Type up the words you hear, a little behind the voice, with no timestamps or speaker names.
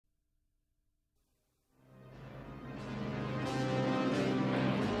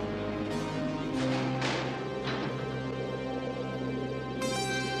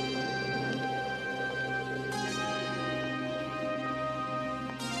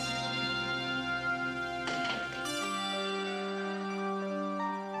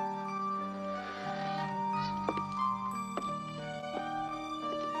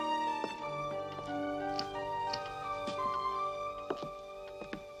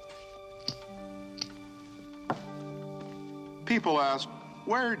People ask,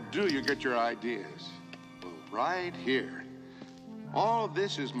 where do you get your ideas? Well, right here. All of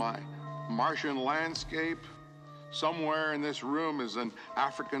this is my Martian landscape. Somewhere in this room is an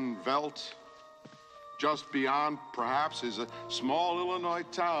African veldt. Just beyond, perhaps, is a small Illinois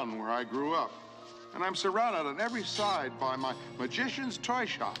town where I grew up. And I'm surrounded on every side by my magician's toy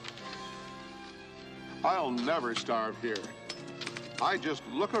shop. I'll never starve here. I just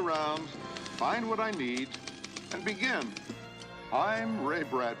look around, find what I need, and begin. I'm Ray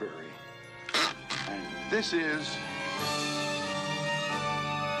Bradbury, and this is...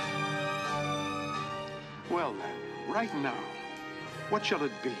 Well then, right now, what shall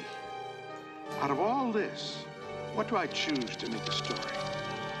it be? Out of all this, what do I choose to make a story?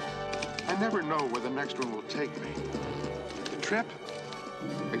 I never know where the next one will take me. The trip,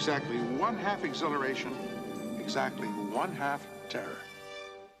 exactly 1/2 exhilaration, exactly 1/2 terror.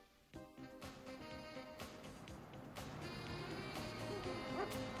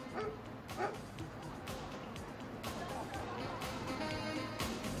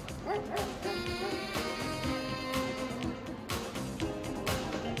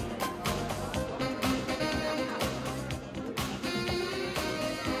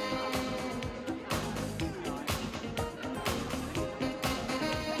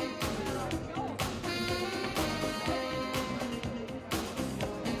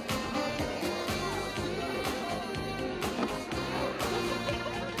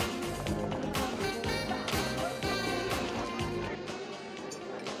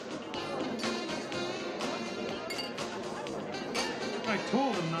 I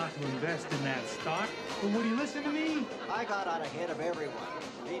told him not to invest in that stock, but would he listen to me? I got out ahead of everyone.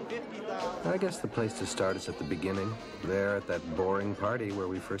 Made 50,000. I guess the place to start is at the beginning, there at that boring party where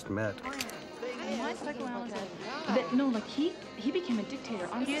we first met. No, like he became a dictator.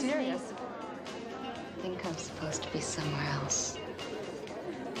 I'm serious. I think I'm supposed to be somewhere else.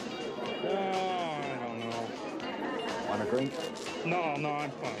 Oh, I don't know. Want a drink? No,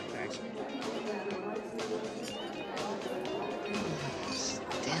 I'm fine, thanks.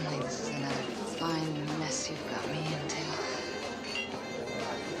 Stanley, this is another fine mess you've got me into.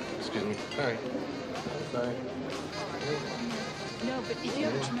 Excuse me. Sorry. Sorry. No, but if you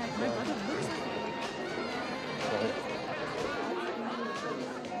have a traumatic brain, what it looks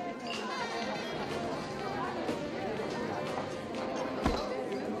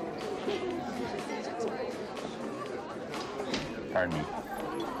like. Pardon me.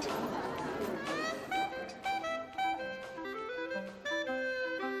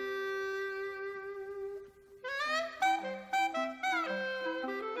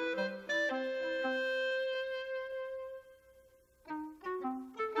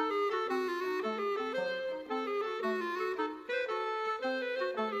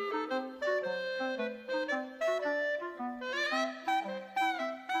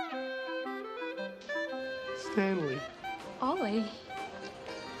 Stanley. Ollie.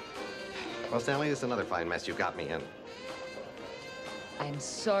 Well, Stanley, this is another fine mess you got me in. I'm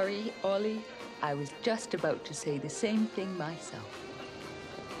sorry, Ollie. I was just about to say the same thing myself.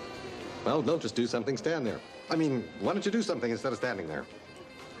 Well, don't just do something, stand there. I mean, why don't you do something instead of standing there?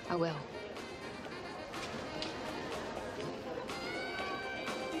 I will.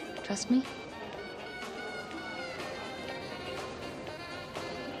 Trust me?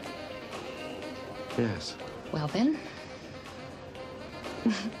 Yes. Well then.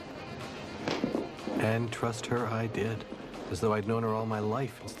 And trust her I did, as though I'd known her all my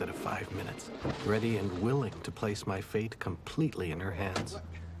life instead of 5 minutes, ready and willing to place my fate completely in her hands.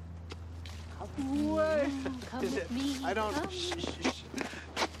 What? Come with me. I don't... Come. Shh.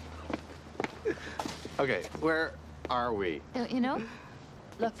 Okay, where are we? Don't you know?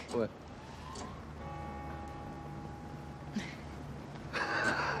 Look. What?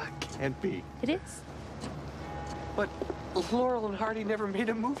 Can't be. It is. But Laurel and Hardy never made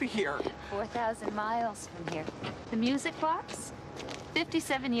a movie here. 4,000 miles from here. The music box?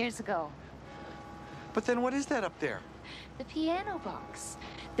 57 years ago. But then what is that up there? The piano box.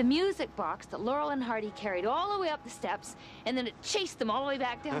 The music box that Laurel and Hardy carried all the way up the steps, and then it chased them all the way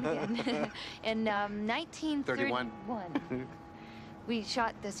back down again. In 1931. We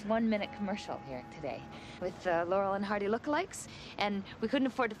shot this 1-minute commercial here today with Laurel and Hardy lookalikes, and we couldn't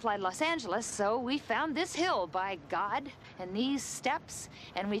afford to fly to Los Angeles, so we found this hill, by God, and these steps,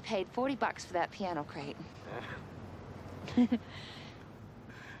 and we paid $40 for that piano crate. You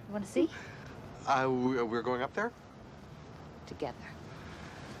want to see? We're going up there? Together.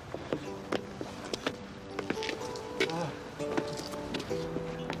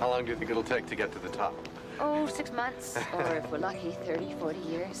 How long do you think it'll take to get to the top? Oh, 6 months, or if we're lucky, 30, 40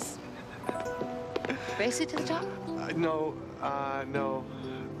 years. Race it to the top? No.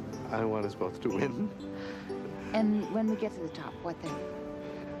 I want us both to win. And when we get to the top, what then?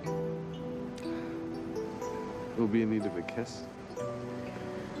 We'll be in need of a kiss.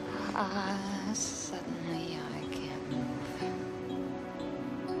 Suddenly I can't move.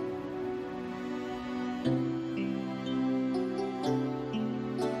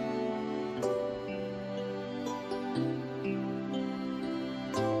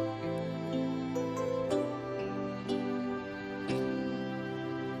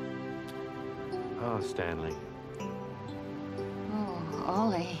 Oh, Stanley. Oh,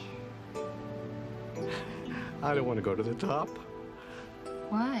 Ollie. I don't want to go to the top.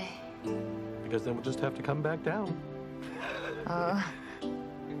 Why? Because then we'll just have to come back down.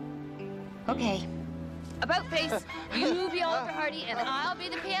 Okay. About face. You be Oliver Hardy, and I'll be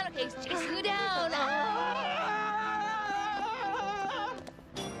the piano case chasing you down.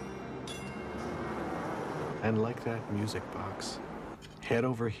 And like that music box, head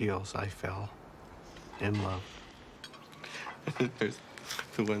over heels, I fell in love. There's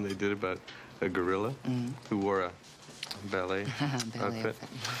the one they did about a gorilla who wore a ballet outfit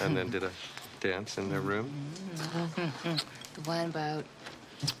and then did a dance in their room. The one about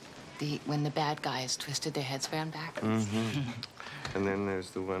when the bad guys twisted their heads around backwards. And then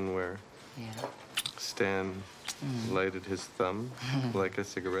there's the one where Stan lighted his thumb like a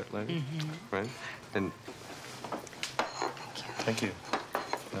cigarette lighter, right? And thank you.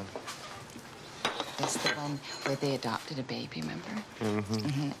 Yeah. That's the one where they adopted a baby, remember?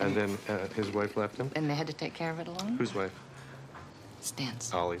 And then his wife left him. And they had to take care of it alone? Whose wife?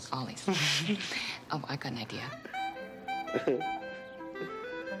 Stan's. Ollie's. Ollie's. Oh, I got an idea.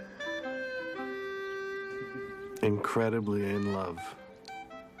 Incredibly in love.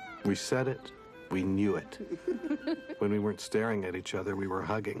 We said it, we knew it. When we weren't staring at each other, we were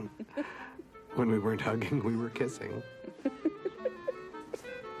hugging. When we weren't hugging, we were kissing.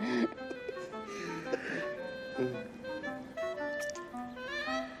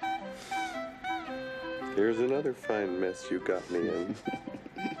 Here's another fine mess you got me in.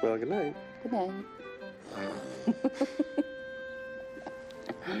 Well, good night. Good night.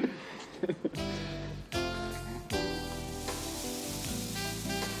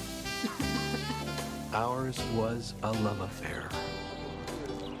 Ours was a love affair.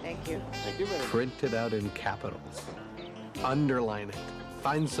 Thank you. Thank you very much. Print it out in capitals. Underline it.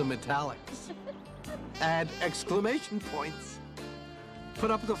 Find some italics. Add exclamation points. Put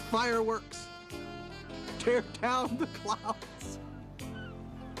up the fireworks. Tear down the clouds.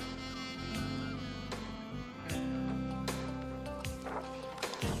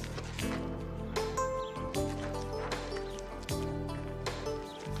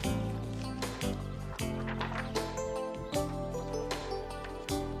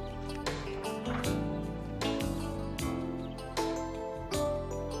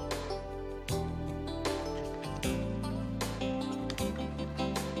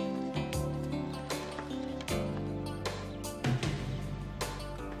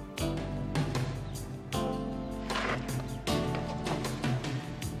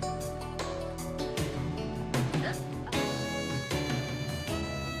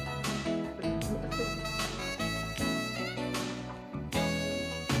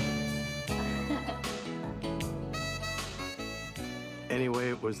 Anyway,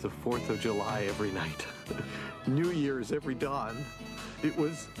 it was the 4th of July every night. New Year's every dawn. It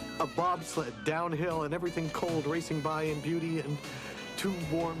was a bobsled downhill and everything cold racing by in beauty and two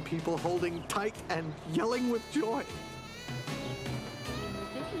warm people holding tight and yelling with joy.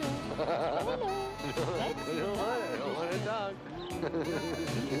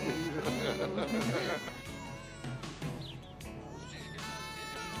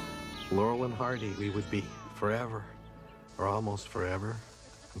 Laurel and Hardy, we would be forever, or almost forever,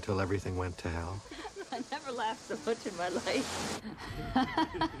 until everything went to hell. I never laughed so much in my life.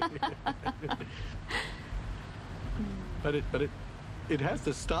 But it has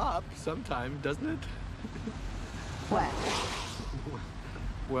to stop sometime, doesn't it? What?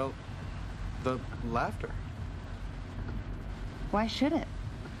 Well, the laughter. Why should it?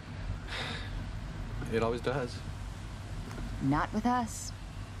 It always does. Not with us.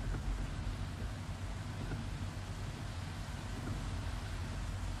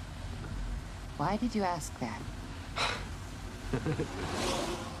 Why did you ask that?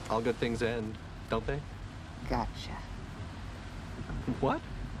 All good things end, don't they? Gotcha. What?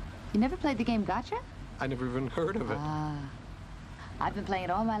 You never played the game Gotcha? I never even heard of it. I've been playing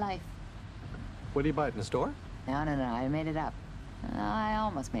it all my life. Where do you buy it, in the store? No, I made it up. I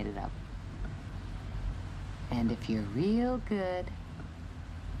almost made it up. And if you're real good,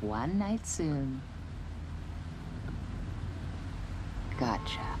 One night soon.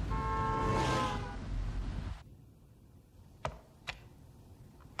 Gotcha.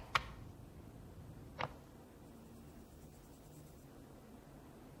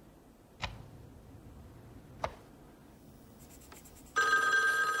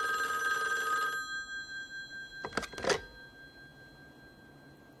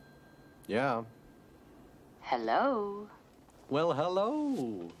 Yeah. Hello. Well,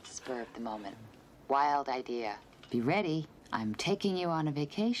 hello. Spur of the moment. Wild idea. Be ready. I'm taking you on a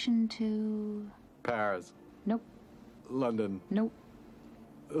vacation to... Paris. Nope. London. Nope.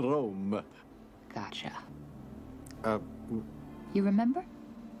 Rome. Gotcha. Uh, You remember?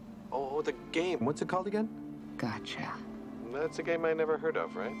 oh, the game. What's it called again? Gotcha. That's a game I never heard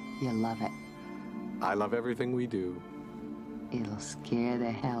of, right? You'll love it. I love everything we do. It'll scare the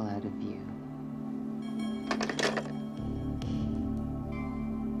hell out of you.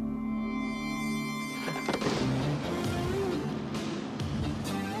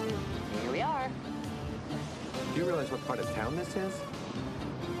 Here we are. Do you realize what part of town this is?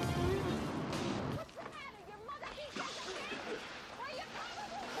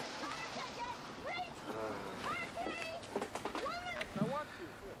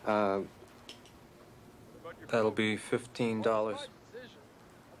 That'll be $15.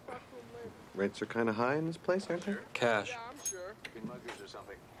 Rates are kind of high in this place, aren't they? Cash.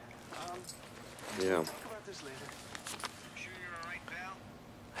 Yeah. About this later. Sure you're all right, pal?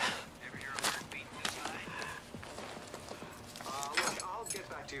 Ever hear a heartbeat this high? Look, I'll get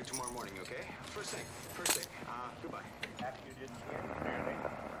back to you tomorrow morning, okay? First thing. Goodbye. After you didn't hear clearly,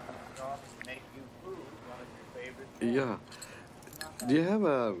 the office make you food, one of your favorite. Yeah. Do you have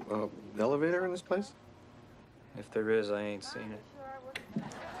a elevator in this place? If there is, I ain't seen it.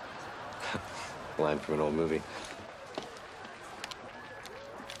 Line from an old movie.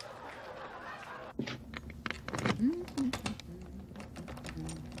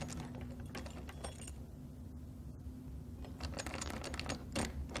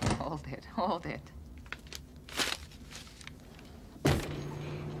 Hold it.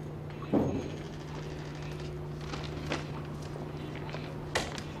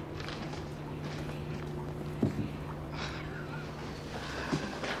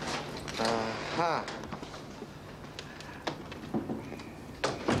 Aha.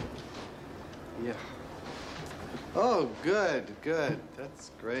 Yeah. Oh, good.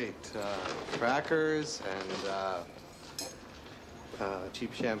 That's great. Crackers and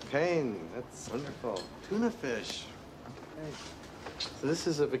cheap champagne. That's wonderful. Tuna fish. Okay. So this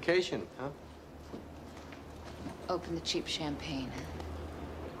is a vacation, huh? Open the cheap champagne.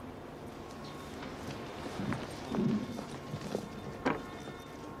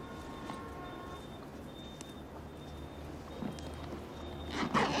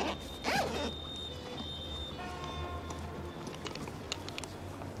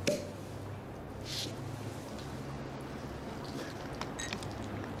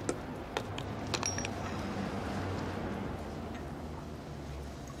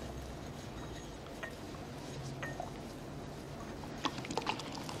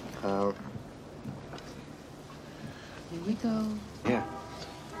 Here we go. Yeah.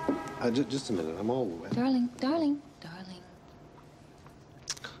 Just a minute. I'm all wet. Darling.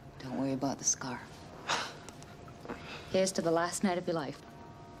 Don't worry about the scar. Here's to the last night of your life.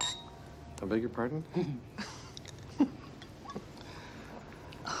 I beg your pardon?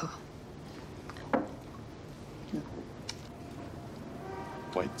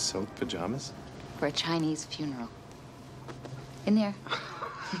 White silk pajamas? For a Chinese funeral. In there.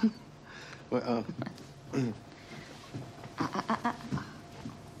 Well, oh.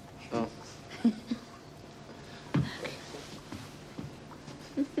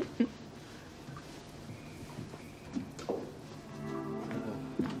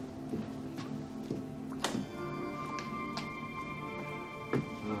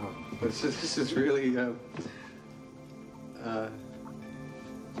 This is really,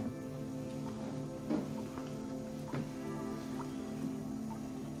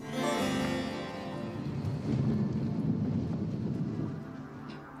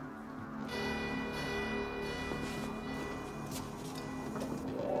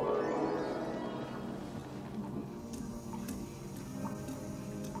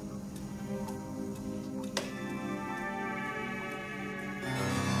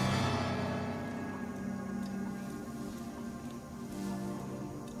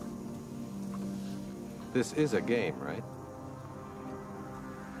 this is a game, right?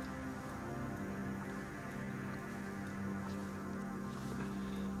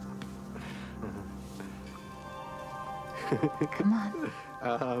 Come on.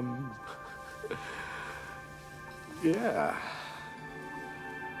 Yeah.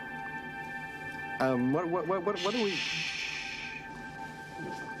 What do we...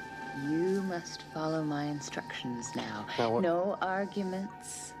 You must follow my instructions now. Now what? No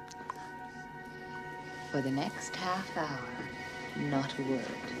arguments. For the next half hour, not a word.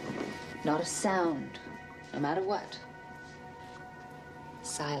 Not a sound, no matter what.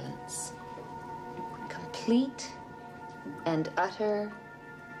 Silence. Complete and utter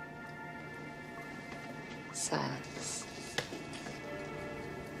silence.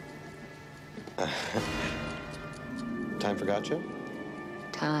 Time for gotcha?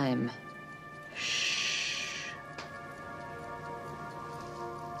 Time. Shh.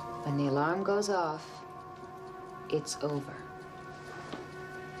 When the alarm goes off, it's over.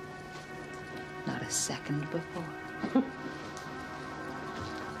 Not a second before.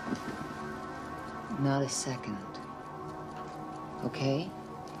 Not a second. Okay?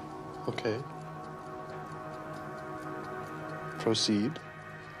 Okay. Proceed.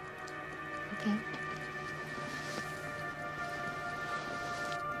 Okay.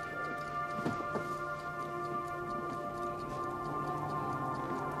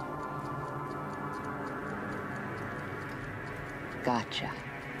 Gotcha.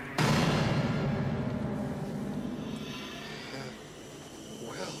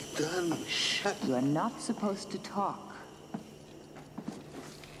 Well done. Shut. You are not supposed to talk.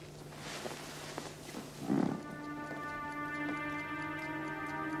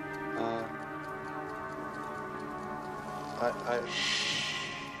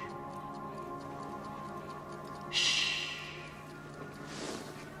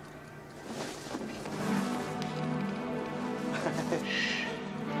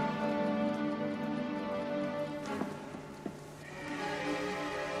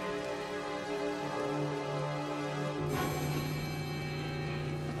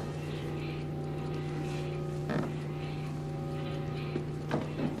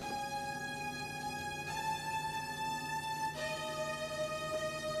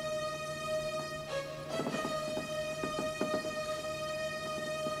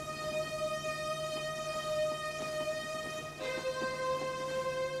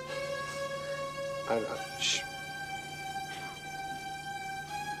 Shh.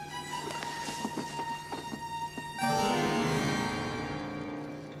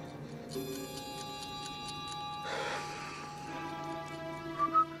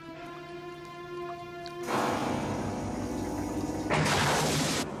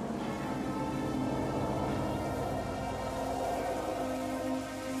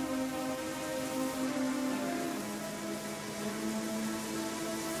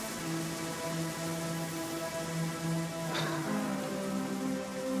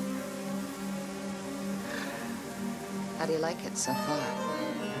 How do you like it so far?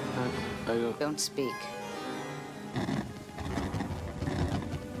 I don't... Don't speak.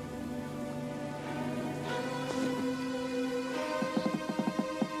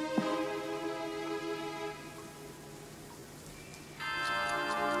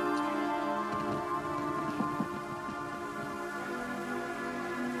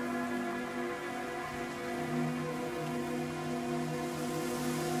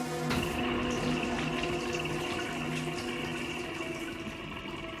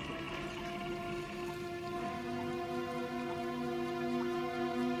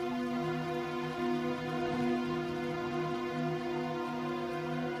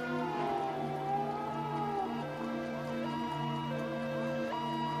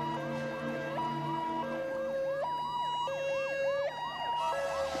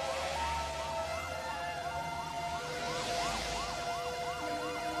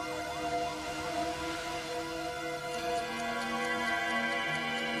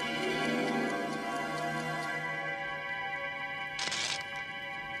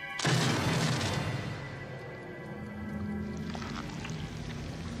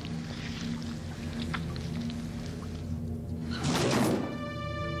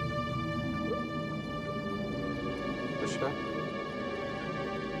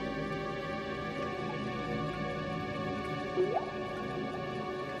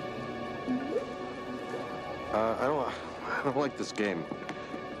 I don't like this game.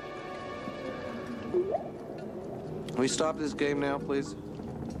 Can we stop this game now, please?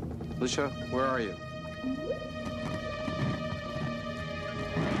 Alicia, where are you?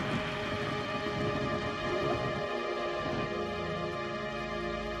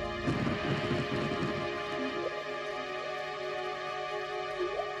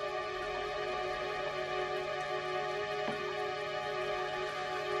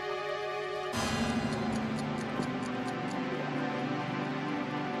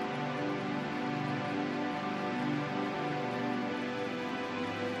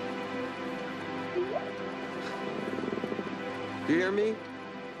 You hear me?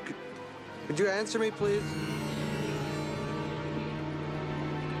 Could you answer me, please?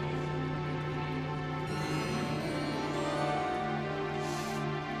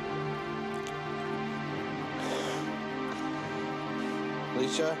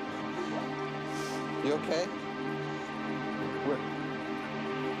 Alicia? You okay? Where?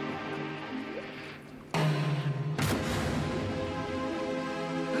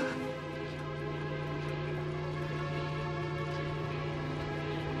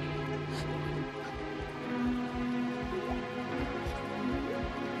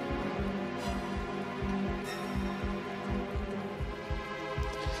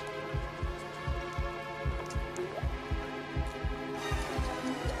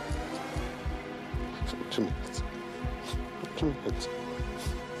 Two minutes. 2 minutes.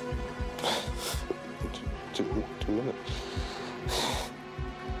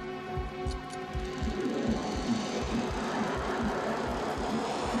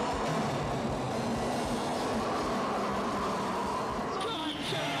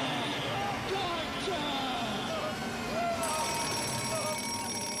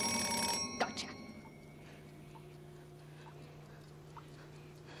 Gotcha.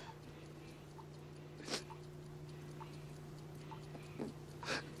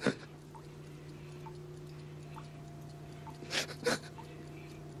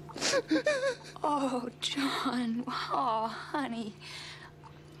 Oh, John. Oh, honey.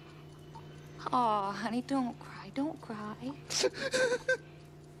 Oh, honey, don't cry. Don't cry.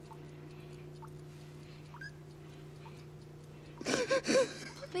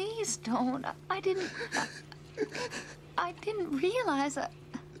 Please don't. I didn't realize that.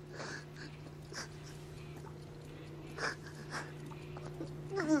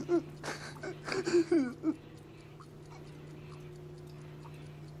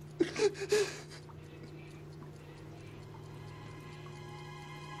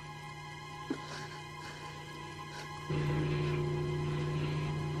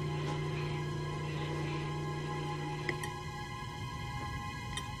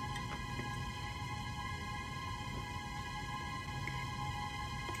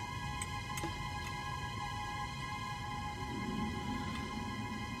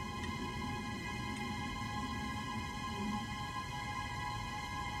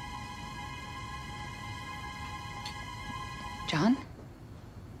 John?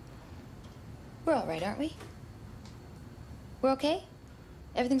 We're all right, aren't we? We're okay?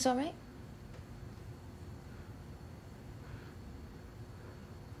 Everything's all right?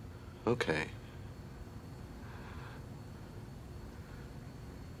 Okay.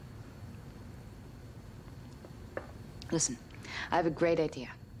 Listen, I have a great idea.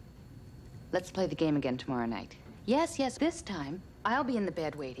 Let's play the game again tomorrow night. Yes, this time I'll be in the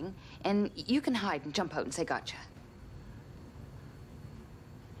bed waiting, and you can hide and jump out and say gotcha.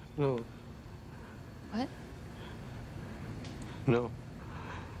 No. What? No.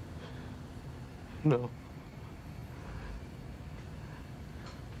 No.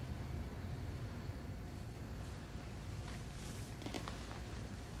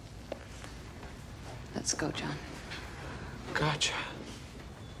 Let's go, John. Gotcha.